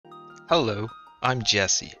Hello, I'm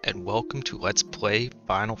Jesse, and welcome to Let's Play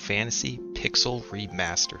Final Fantasy Pixel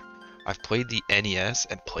Remaster. I've played the NES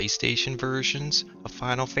and PlayStation versions of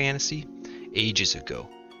Final Fantasy ages ago.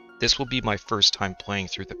 This will be my first time playing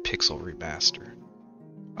through the Pixel Remaster.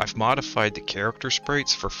 I've modified the character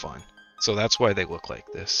sprites for fun, so that's why they look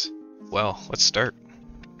like this. Well, let's start.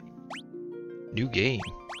 New game.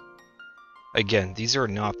 Again, these are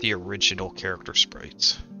not the original character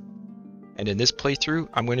sprites. And in this playthrough,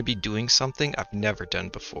 I'm going to be doing something I've never done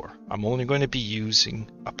before. I'm only going to be using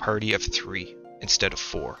a party of 3 instead of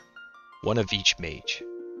 4. One of each mage.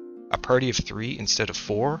 A party of 3 instead of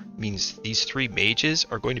 4 means these 3 mages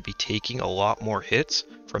are going to be taking a lot more hits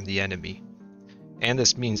from the enemy. And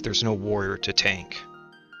this means there's no warrior to tank.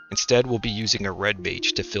 Instead, we'll be using a red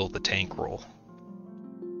mage to fill the tank role.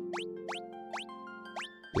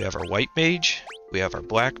 We have our white mage, we have our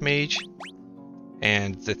black mage,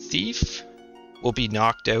 and the thief will be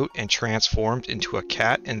knocked out and transformed into a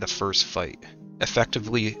cat in the first fight,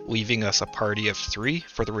 effectively leaving us a party of 3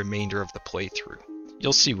 for the remainder of the playthrough.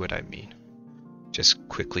 You'll see what I mean. Just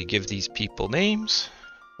quickly give these people names.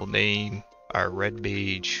 We'll name our red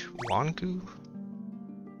mage Wangu.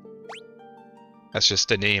 That's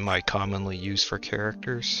just a name I commonly use for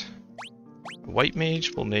characters. White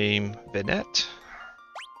mage will name Vinette.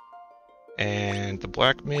 And the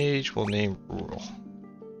black mage will name Rural.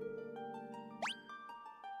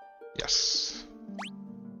 Yes.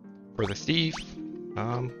 For the thief,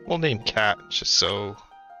 we'll name Cat, just so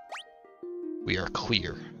we are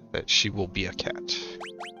clear that she will be a cat.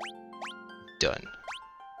 Done.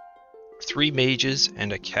 3 mages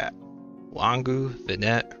and a cat. Wangu,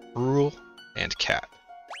 Vinette, Rural, and Cat.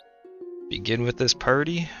 Begin with this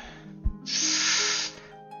party.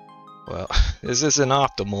 Well, this isn't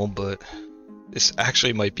optimal, but this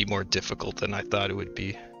actually might be more difficult than I thought it would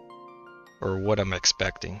be. Or what I'm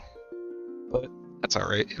expecting. But that's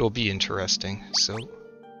alright, it'll be interesting. So,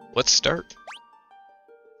 let's start.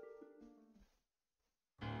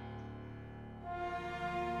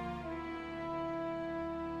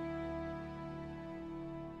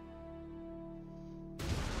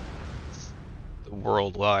 The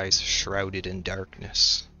world lies shrouded in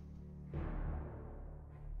darkness.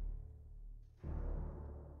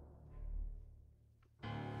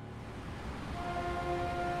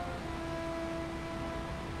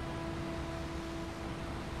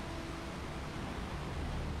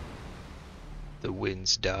 The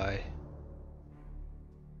winds die.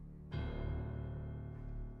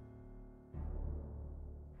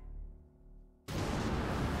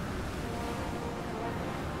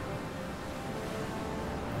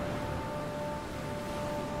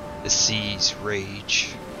 The seas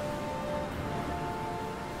rage.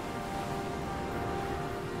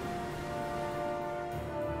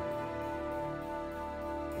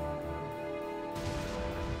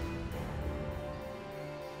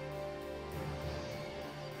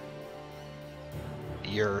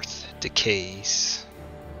 The earth decays.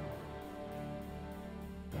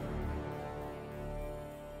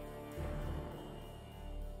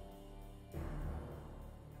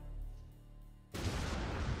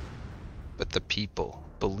 But the people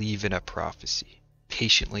believe in a prophecy,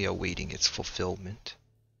 patiently awaiting its fulfillment.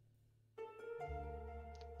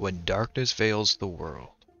 When darkness veils the world,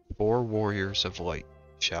 4 warriors of light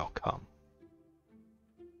shall come.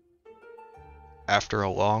 After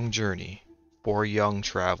a long journey, 4 young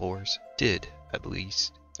travelers did, at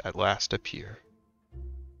last appear.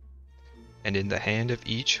 And in the hand of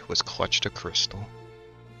each was clutched a crystal.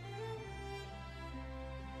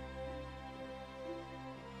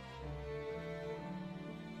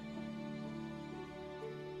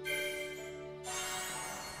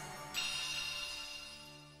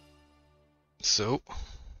 So,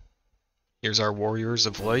 here's our warriors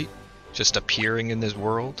of light, just appearing in this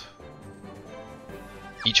world.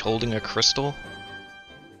 Each holding a crystal.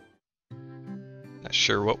 Not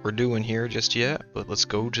sure what we're doing here just yet, but let's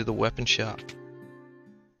go to the weapon shop.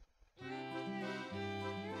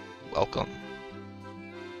 Welcome.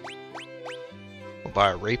 We'll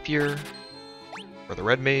buy a rapier for the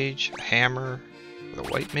red mage, a hammer for the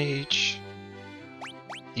white mage.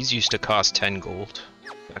 These used to cost 10 gold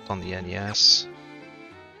back on the NES.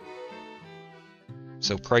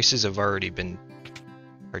 So prices have already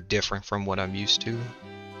are different from what I'm used to.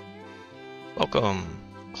 Welcome.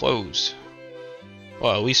 Clothes.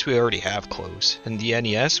 Well, at least we already have clothes. In the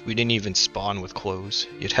NES, we didn't even spawn with clothes.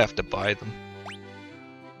 You'd have to buy them.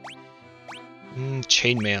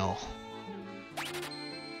 Chainmail.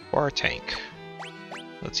 For our tank.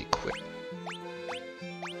 Let's equip.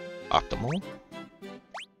 Optimal.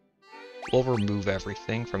 We'll remove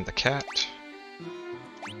everything from the cat.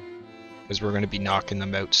 because we're going to be knocking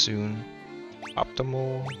them out soon.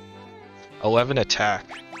 Optimal. 11 attack.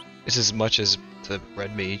 This is as much as the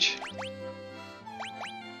red mage.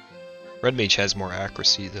 Red mage has more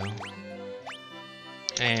accuracy though.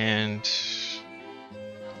 And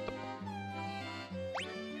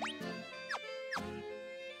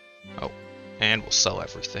oh, and we'll sell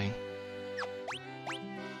everything.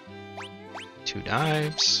 2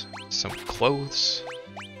 knives, some clothes,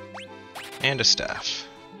 and a staff.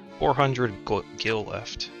 400 gil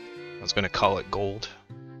left. I was gonna call it gold.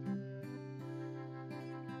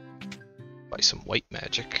 Buy some white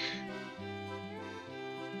magic.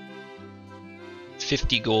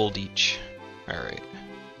 50 gold each. Alright.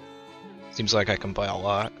 Seems like I can buy a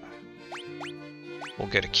lot. We'll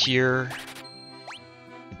get a cure.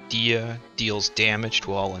 Dia deals damage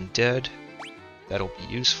to all undead. That'll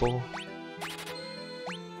be useful.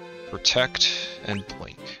 Protect and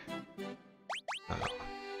blink.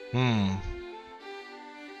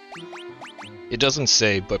 It doesn't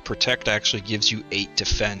say, but protect actually gives you 8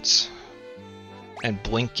 defense. And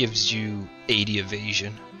blink gives you 80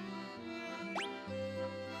 evasion.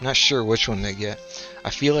 Not sure which one they get. I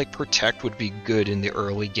feel like protect would be good in the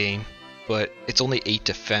early game, but it's only 8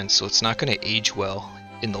 defense, so it's not going to age well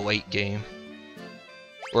in the late game.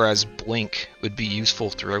 Whereas blink would be useful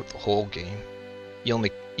throughout the whole game. You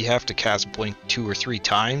have to cast blink 2 or 3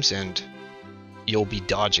 times and you'll be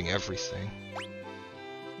dodging everything.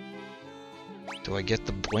 Do I get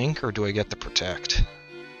the blink or do I get the protect?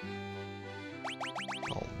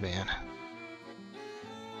 Oh man.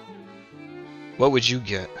 What would you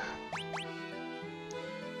get?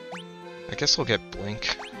 I guess I'll get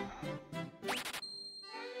blink.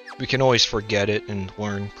 We can always forget it and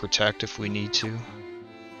learn protect if we need to.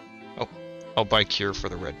 Oh, I'll buy cure for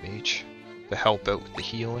the red mage to help out with the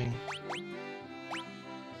healing.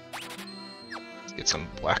 Let's get some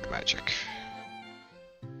black magic.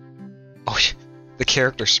 Oh, the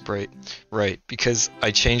character sprite. Right, because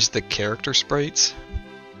I changed the character sprites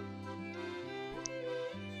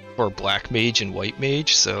for black mage and white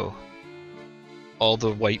mage, so all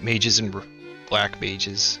the white mages and black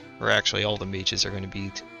mages, or actually all the mages are going to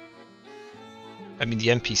be, I mean the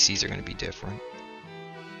NPCs are going to be different.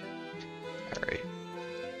 Alright.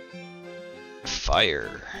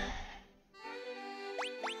 Fire.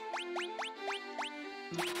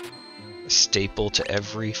 A staple to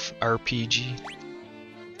every RPG.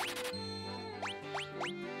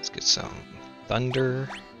 Let's get some thunder.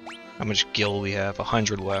 How much gil we have?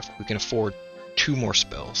 100 left. We can afford 2 more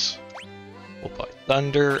spells. We'll buy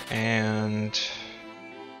thunder and...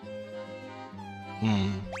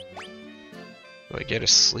 Do I get a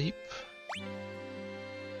sleep?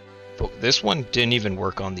 But this one didn't even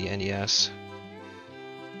work on the NES.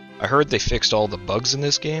 I heard they fixed all the bugs in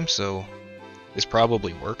this game, so this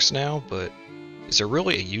probably works now, but is there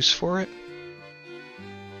really a use for it?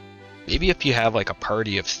 Maybe if you have like a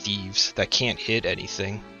party of thieves that can't hit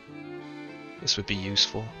anything, this would be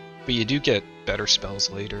useful. But you do get better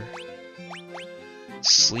spells later.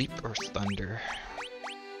 Sleep or thunder?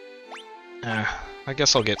 I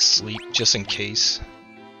guess I'll get sleep just in case.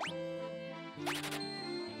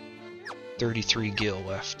 33 gil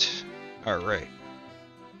left. Alright.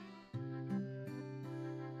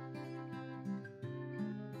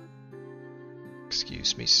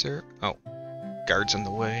 Excuse me, sir. Oh, guards in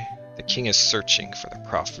the way. The king is searching for the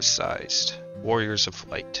prophesized warriors of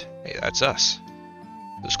light. Hey, that's us.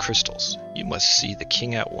 Those crystals. You must see the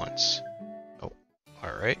king at once. Oh,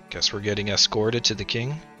 alright. Guess we're getting escorted to the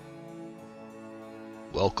king.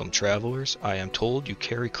 Welcome, travelers. I am told you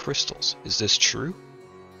carry crystals. Is this true?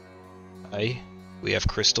 Aye, we have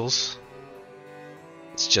crystals.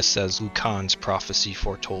 It's just as Lucan's prophecy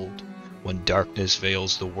foretold. When darkness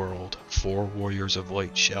veils the world, 4 warriors of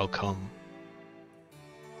light shall come.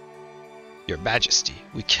 Your Majesty,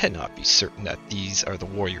 we cannot be certain that these are the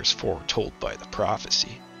warriors foretold by the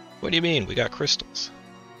prophecy. What do you mean? We got crystals.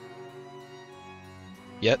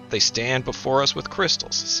 Yet they stand before us with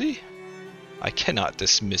crystals. See? I cannot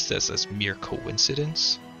dismiss this as mere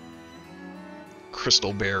coincidence.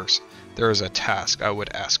 Crystal bearers, there is a task I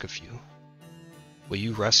would ask of you. Will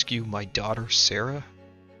you rescue my daughter Sarah?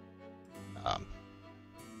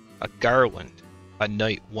 A Garland, a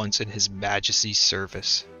knight once in his Majesty's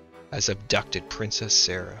service, has abducted Princess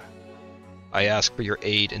Sarah. I ask for your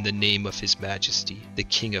aid in the name of His Majesty, the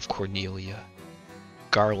King of Cornelia.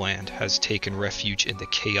 Garland has taken refuge in the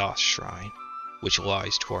Chaos Shrine, which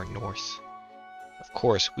lies to our north. Of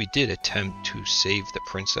course, we did attempt to save the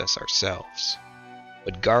princess ourselves,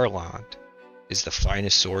 but Garland is the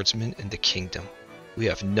finest swordsman in the kingdom. We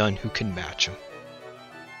have none who can match him.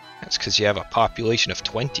 That's because you have a population of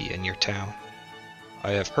 20 in your town.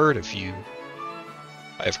 I have heard of you.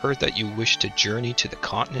 I have heard that you wish to journey to the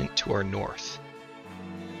continent to our north.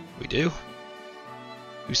 We do?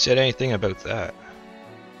 Who said anything about that?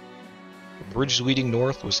 The bridge leading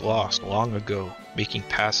north was lost long ago, making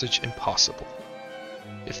passage impossible.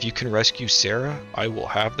 If you can rescue Sarah, I will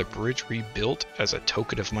have the bridge rebuilt as a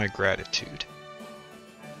token of my gratitude.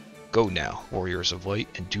 Go now, warriors of light,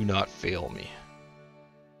 and do not fail me.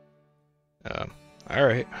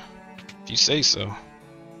 Alright. If you say so.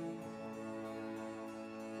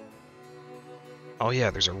 Oh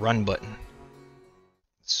yeah, there's a run button.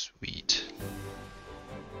 Sweet.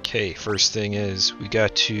 Okay, first thing is, we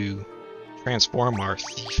got to transform our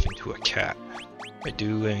thief into a cat by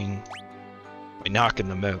knocking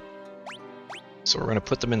them out. So we're going to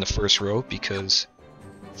put them in the first row because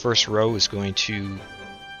first row is going to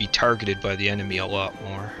be targeted by the enemy a lot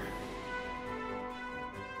more.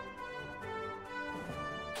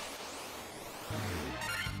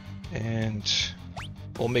 And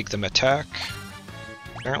we'll make them attack.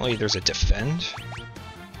 Apparently there's a defend.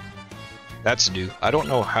 That's new. I don't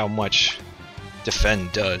know how much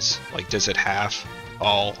defend does. Like, does it half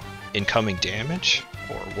all incoming damage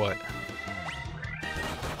or what?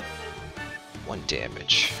 1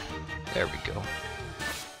 damage. There we go.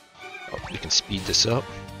 Oh, we can speed this up.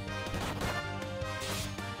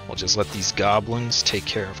 We'll just let these goblins take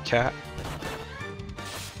care of Cat.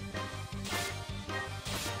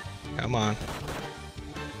 Come on.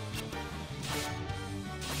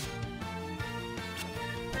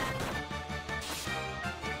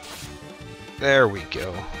 There we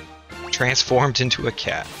go. Transformed into a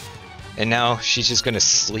cat. And now she's just gonna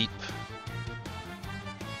sleep.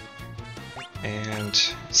 And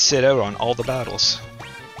sit out on all the battles.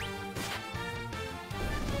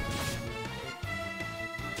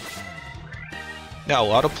 Now, a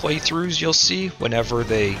lot of playthroughs you'll see whenever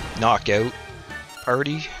they knock out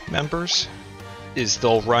party members is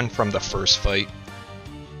they'll run from the first fight.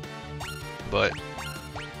 But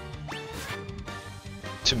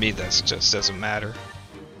to me, that just doesn't matter.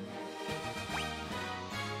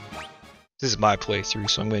 This is my playthrough,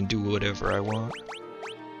 so I'm going to do whatever I want.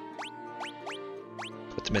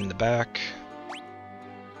 Put them in the back.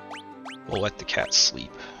 We'll let the cat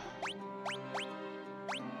sleep.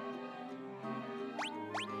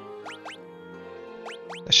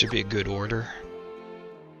 That should be a good order.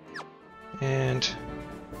 And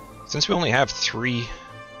since we only have 3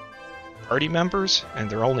 party members, and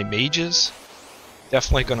they're only mages,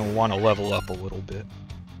 definitely going to want to level up a little bit.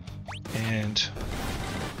 And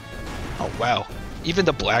oh wow, even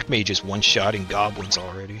the black mage is one-shotting goblins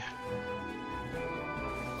already.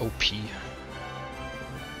 OP.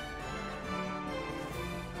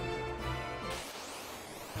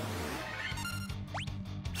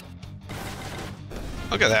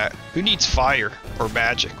 Look at that. Who needs fire or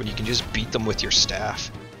magic when you can just beat them with your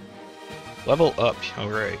staff? Level up.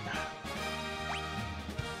 Alright.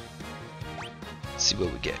 Let's see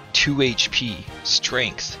what we get. 2 HP,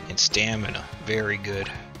 strength, and stamina. Very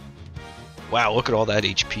good. Wow, look at all that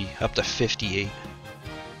HP. Up to 58.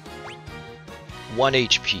 1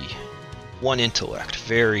 HP. 1 intellect.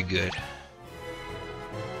 Very good.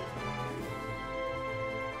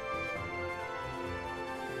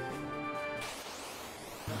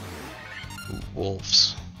 Ooh,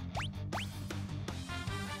 wolves.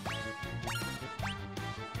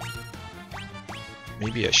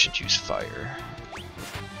 Maybe I should use fire.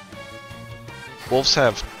 Wolves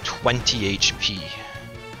have 20 HP.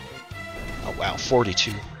 Oh wow,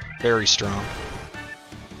 42. Very strong.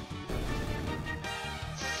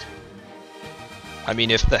 I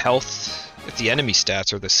mean, if the enemy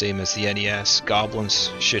stats are the same as the NES,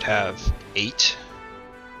 goblins should have 8.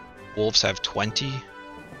 Wolves have 20.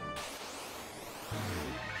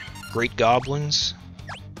 Great goblins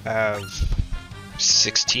have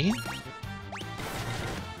 16.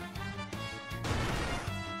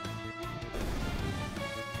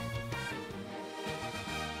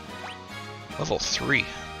 Level 3.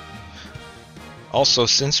 Also,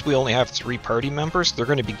 since we only have 3 party members, they're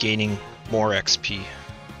going to be gaining more XP.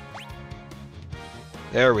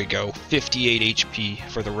 There we go. 58 HP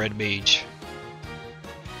for the red mage.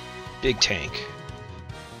 Big tank.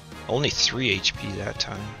 Only 3 HP that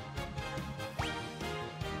time.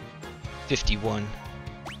 51.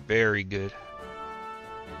 Very good.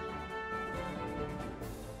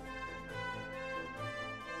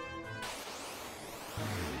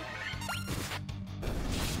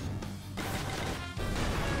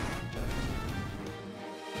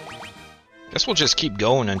 Guess we'll just keep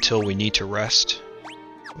going until we need to rest.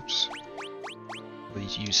 Oops. We'll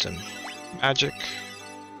use some magic.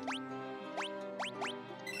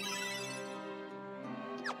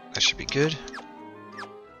 That should be good.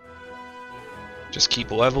 Just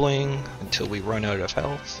keep leveling until we run out of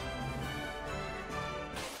health.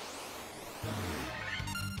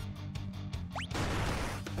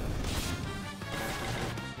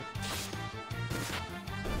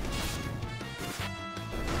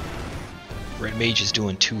 Red Mage is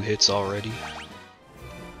doing 2 hits already.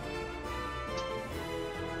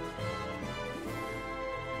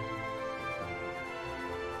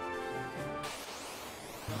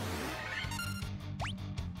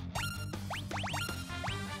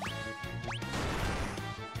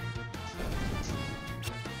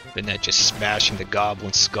 Annette just smashing the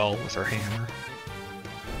goblin skull with her hammer.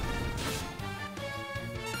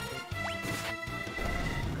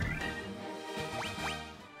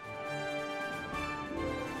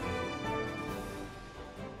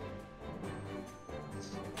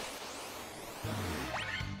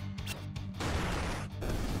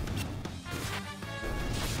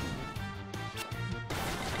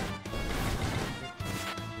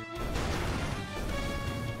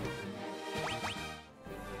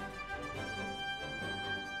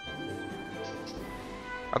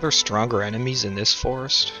 Are there stronger enemies in this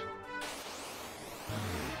forest?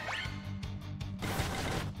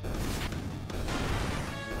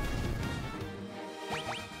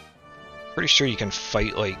 Pretty sure you can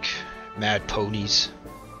fight like mad ponies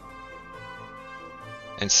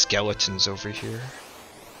and skeletons over here.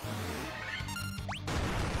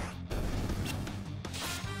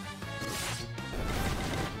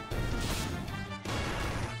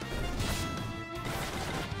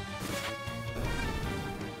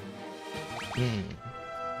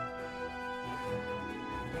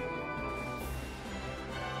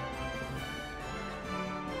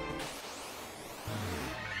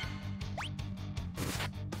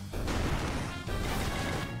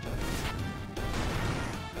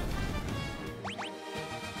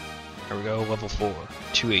 There we go, level 4,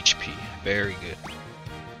 2 HP, very good.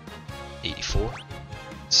 84,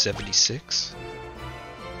 76.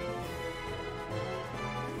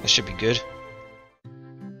 That should be good.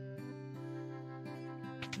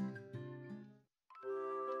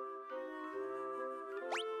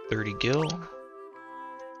 $30 gil.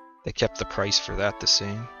 They kept the price for that the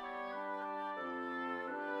same.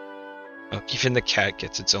 Oh, even the cat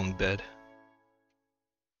gets its own bed.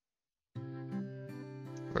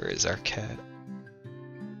 Where is our cat?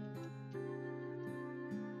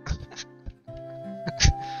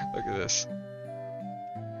 Look at this.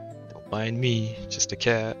 Don't mind me, just a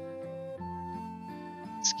cat.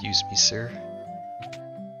 Excuse me, sir.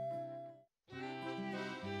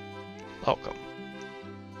 Welcome.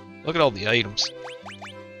 Look at all the items.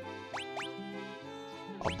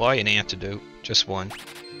 I'll buy an antidote, just one,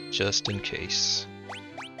 just in case.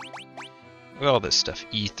 Look at all this stuff.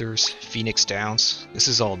 Ethers, Phoenix Downs. This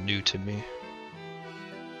is all new to me.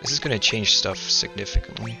 This is going to change stuff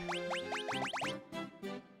significantly.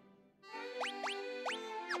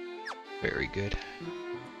 Very good.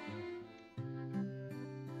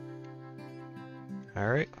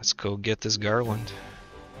 Alright, let's go get this Garland.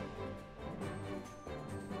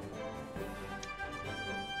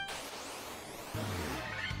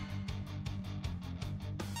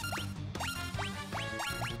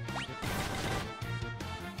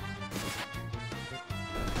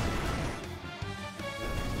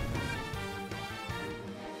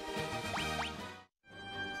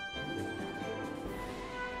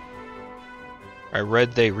 I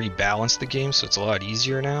read they rebalanced the game, so it's a lot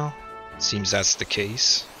easier now. Seems that's the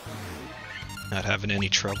case. Not having any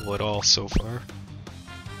trouble at all so far.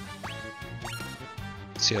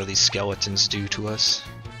 See how these skeletons do to us.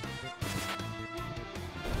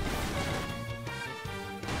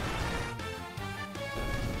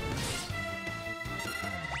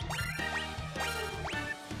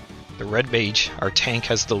 The red mage, our tank,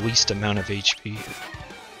 has the least amount of HP.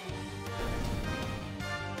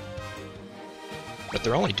 But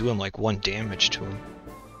they're only doing like 1 damage to him.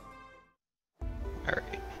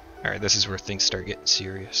 Alright, this is where things start getting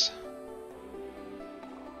serious.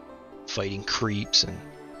 Fighting creeps and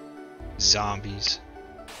zombies.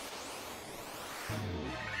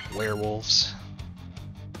 Werewolves.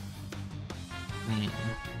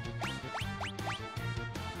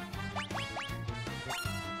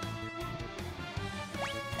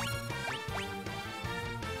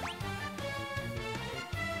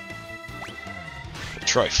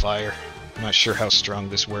 Try fire. I'm not sure how strong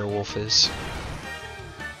this werewolf is.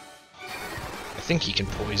 I think he can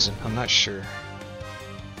poison. I'm not sure.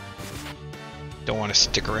 Don't want to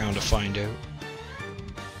stick around to find out.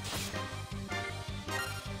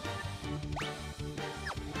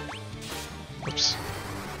 Oops.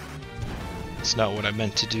 It's not what I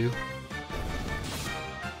meant to do.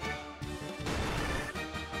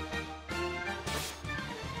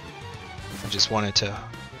 I just wanted to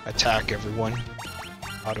attack everyone.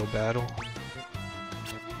 Auto battle.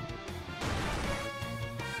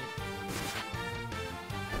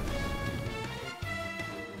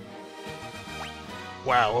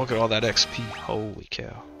 Wow, look at all that XP. Holy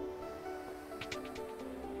cow.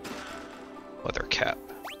 Leather cap.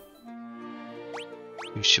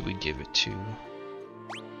 Who should we give it to?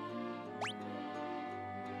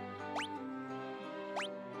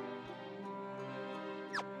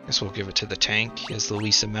 Guess we'll give it to the tank. He has the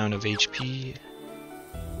least amount of HP.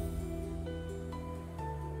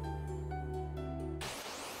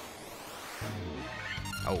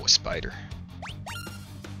 Oh, a spider.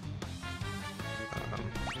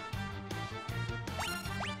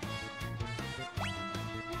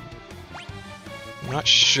 I'm not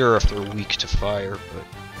sure if they're weak to fire, but...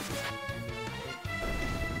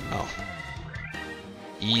 Oh.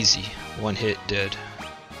 Easy. One hit, dead.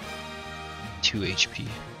 2 HP.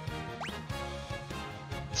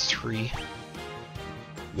 3.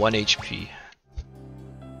 1 HP.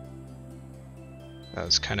 That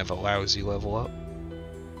was kind of a lousy level up.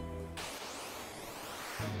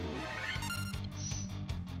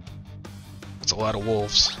 That's a lot of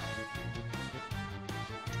wolves.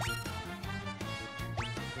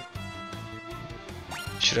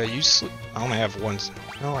 Should I use sleep? I only have one.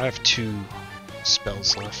 No, I have 2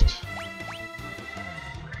 spells left.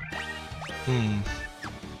 I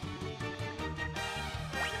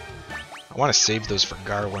want to save those for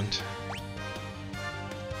Garland.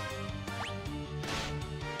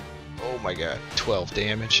 Oh my god, 12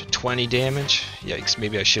 damage, 20 damage? Yikes,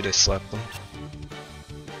 maybe I should have slept them.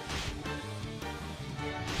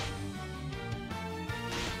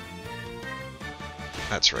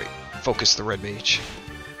 That's right, focus the red mage.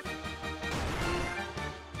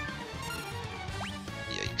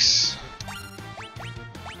 Yikes.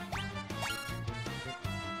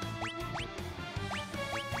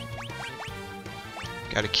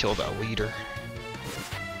 Gotta kill that leader.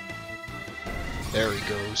 There he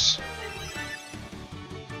goes.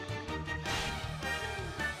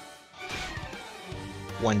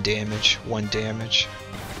 One damage, 1 damage.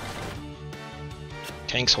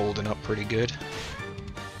 Tank's holding up pretty good.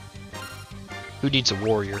 Who needs a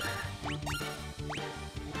warrior?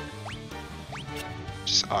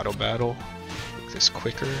 Just auto battle. Make this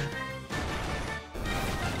quicker.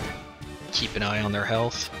 Keep an eye on their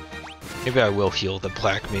health. Maybe I will heal the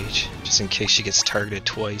black mage, just in case she gets targeted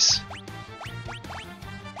twice.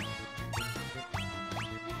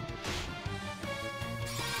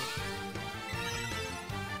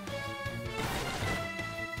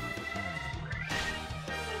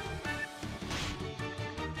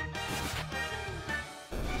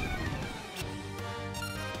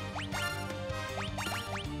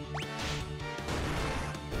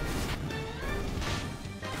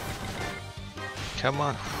 Come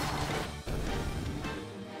on.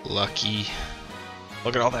 Lucky.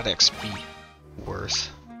 Look at all that XP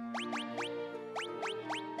worth.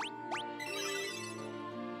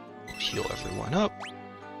 Heal everyone up.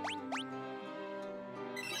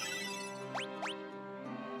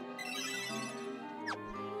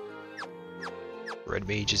 Red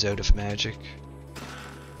mage is out of magic.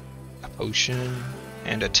 A potion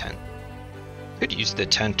and a tent. Could use the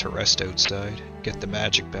tent to rest outside, get the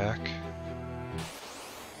magic back.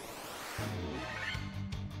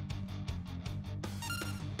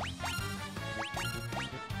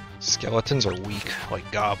 Skeletons are weak, like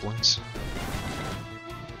goblins.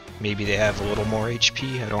 Maybe they have a little more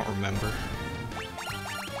HP, I don't remember.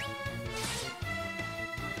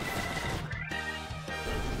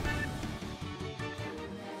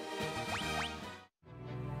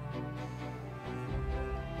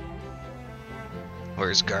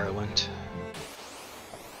 Where's Garland?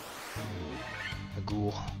 A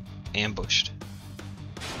ghoul. Ambushed.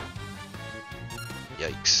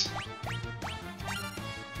 Yikes.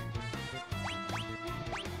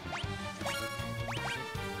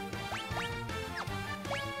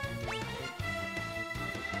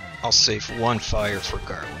 I'll save 1 fire for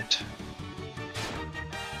Garland.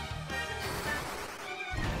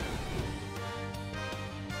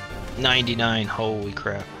 $99, holy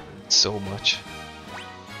crap, that's so much.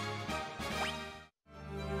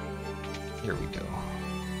 Here we go.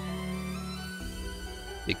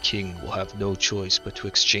 The king will have no choice but to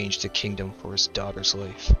exchange the kingdom for his daughter's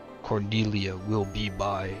life. Cornelia will be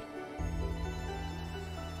by.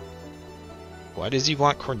 Why does he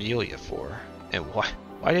want Cornelia for? And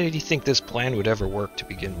why did he think this plan would ever work to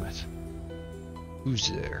begin with? Who's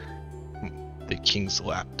there? the king's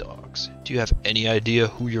lapdogs. Do you have any idea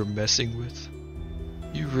who you're messing with?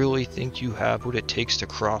 You really think you have what it takes to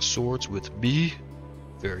cross swords with me?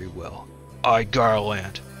 Very well. I,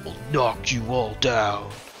 Garland, will knock you all down.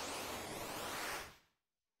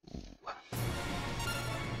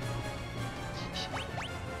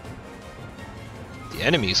 The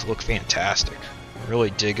enemies look fantastic. I'm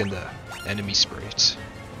really digging the enemy sprites.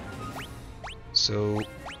 So...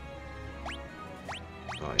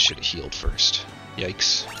 oh, I should have healed first.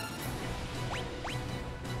 Yikes.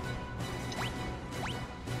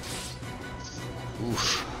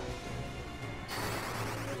 Oof.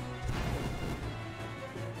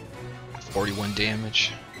 41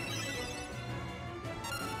 damage.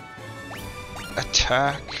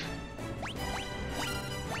 Attack.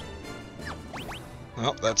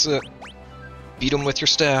 Well, that's it. Beat him with your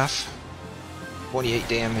staff. 28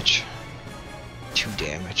 damage. 2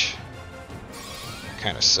 damage.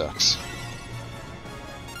 Kinda sucks.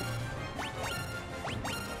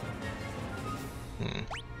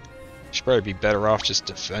 Should probably be better off just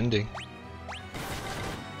defending.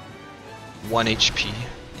 1 HP.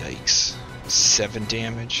 Yikes. 7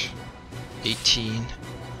 damage. 18.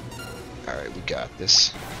 Alright, we got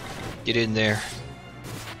this. Get in there.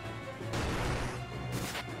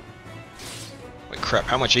 Like crap,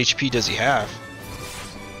 how much HP does he have?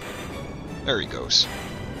 There he goes.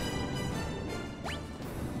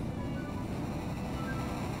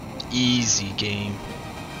 Easy game.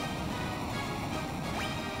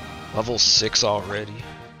 Level 6 already.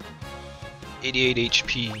 88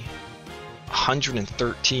 HP.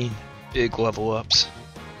 113 big level ups.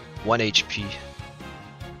 1 HP.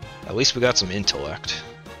 At least we got some intellect.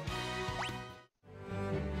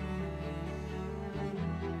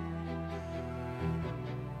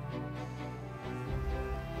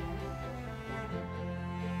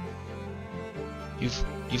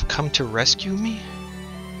 You've come to rescue me?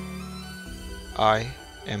 I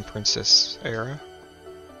am Princess Sarah.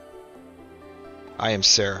 I am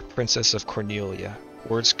Sarah, Princess of Cornelia.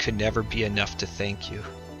 Words could never be enough to thank you.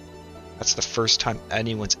 That's the first time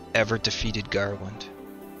anyone's ever defeated Garland.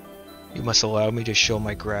 You must allow me to show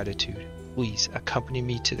my gratitude. Please accompany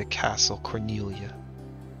me to the castle Cornelia.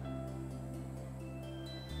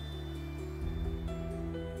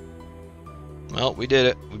 Well, we did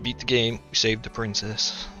it. We beat the game. We saved the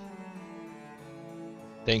princess.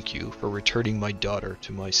 Thank you for returning my daughter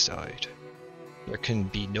to my side. There can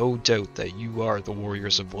be no doubt that you are the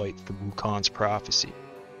Warriors of Light from Wukong's prophecy.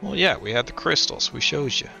 Well, yeah, we had the crystals. We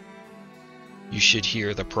showed you. You should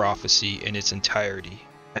hear the prophecy in its entirety.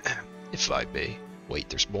 If I may. Wait,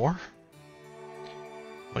 there's more?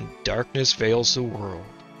 When darkness veils the world,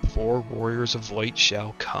 4 Warriors of Light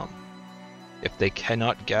shall come. If they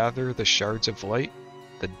cannot gather the shards of light,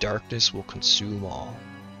 the darkness will consume all.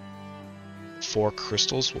 4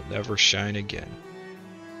 crystals will never shine again.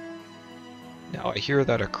 Now I hear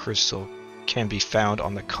that a crystal can be found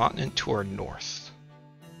on the continent to our north.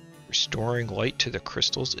 Restoring light to the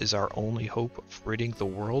crystals is our only hope of ridding the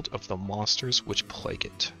world of the monsters which plague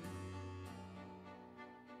it.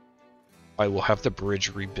 I will have the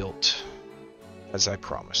bridge rebuilt, as I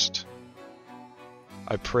promised.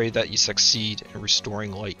 I pray that you succeed in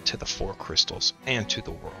restoring light to the 4 crystals and to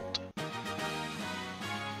the world.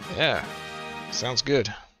 Yeah, sounds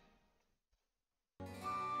good.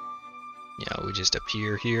 Yeah, we just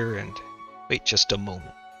appear here and wait just a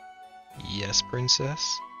moment. Yes, princess?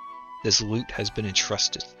 This loot has been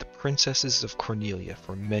entrusted to the princesses of Cornelia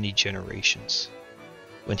for many generations.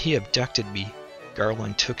 When he abducted me,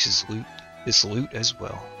 Garland took this loot as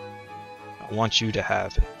well. I want you to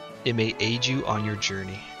have it. It may aid you on your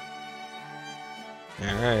journey.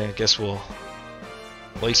 Alright, I guess we'll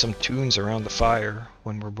play some tunes around the fire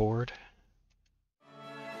when we're bored.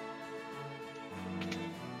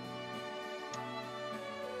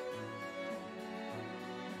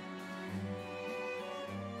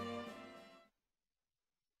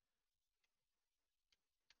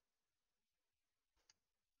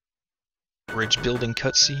 Bridge building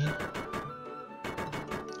cutscene.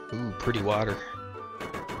 Ooh, pretty water.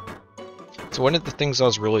 So one of the things I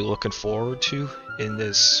was really looking forward to in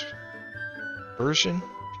this version,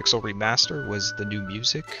 Pixel Remaster, was the new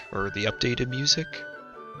music, or the updated music.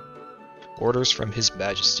 Orders from His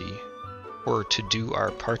Majesty were to do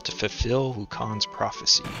our part to fulfill Wukong's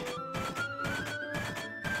prophecy.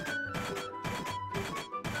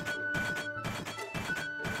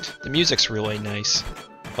 The music's really nice.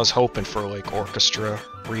 I was hoping for like orchestra,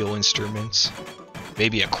 real instruments,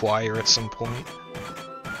 maybe a choir at some point.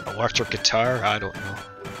 Electric guitar? I don't know.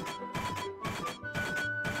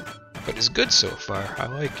 But it's good so far. I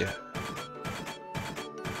like it.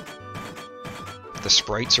 The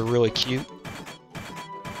sprites are really cute.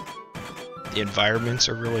 The environments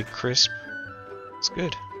are really crisp. It's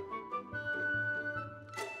good.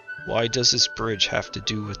 Why does this bridge have to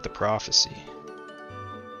do with the prophecy?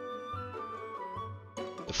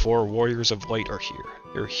 The 4 warriors of light are here.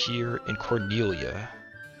 They're here in Cornelia.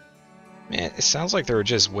 Man, it sounds like they were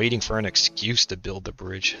just waiting for an excuse to build the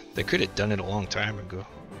bridge. They could have done it a long time ago.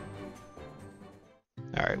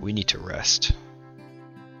 Alright, we need to rest.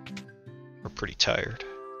 We're pretty tired.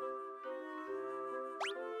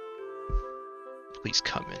 Please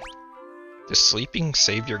come in. Does sleeping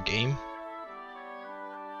save your game?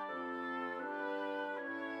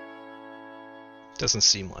 Doesn't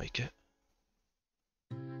seem like it.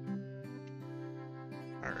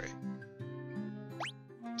 Alright.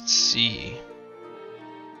 Let's see.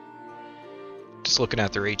 Just looking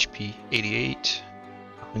at their HP. 88,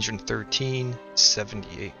 113,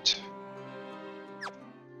 78.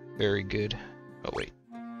 Very good. Oh wait.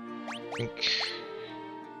 I think...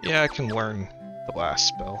 yeah, I can learn the last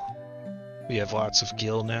spell. We have lots of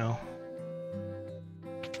gil now.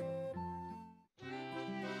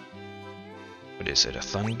 What is it, a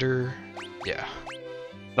thunder? Yeah.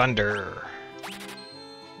 Thunder!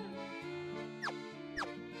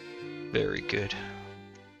 Very good.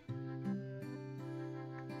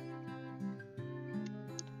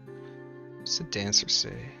 What's the dancer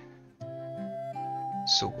say?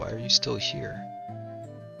 So why are you still here?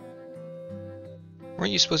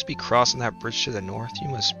 Weren't you supposed to be crossing that bridge to the north? You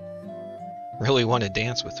must really want to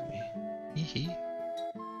dance with me. Hee hee.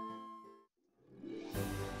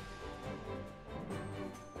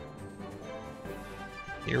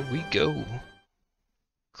 Here we go.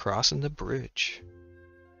 Crossing the bridge.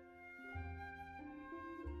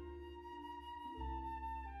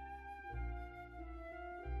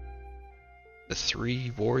 The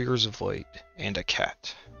 3 warriors of light and a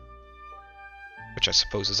cat. Which I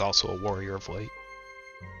suppose is also a warrior of light.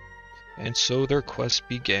 And so their quest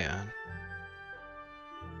began.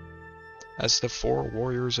 As the 4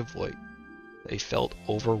 warriors of light, they felt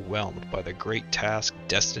overwhelmed by the great task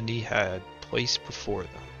destiny had placed before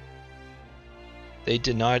them. They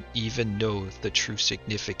did not even know the true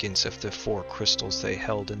significance of the 4 crystals they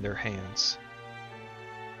held in their hands.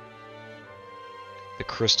 The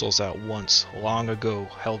crystals at once, long ago,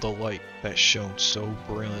 held a light that shone so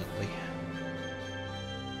brilliantly.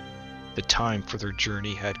 The time for their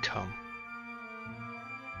journey had come.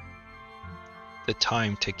 The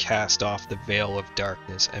time to cast off the veil of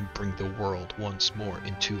darkness and bring the world once more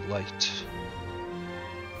into light.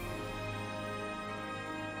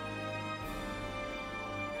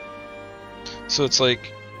 So it's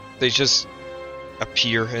like they just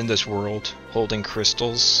appear in this world holding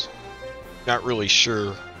crystals. Not really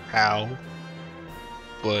sure how,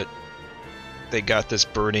 but they got this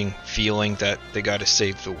burning feeling that they gotta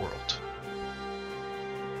save the world.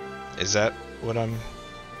 Is that what I'm...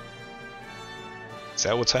 is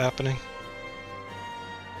that what's happening?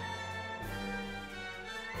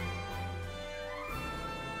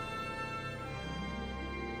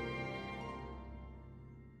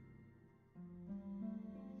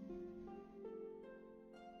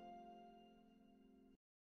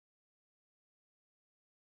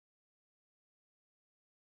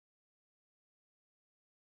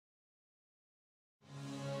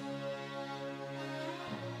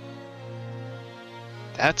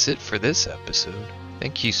 That's it for this episode.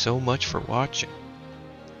 Thank you so much for watching.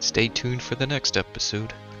 Stay tuned for the next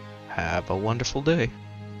episode. Have a wonderful day.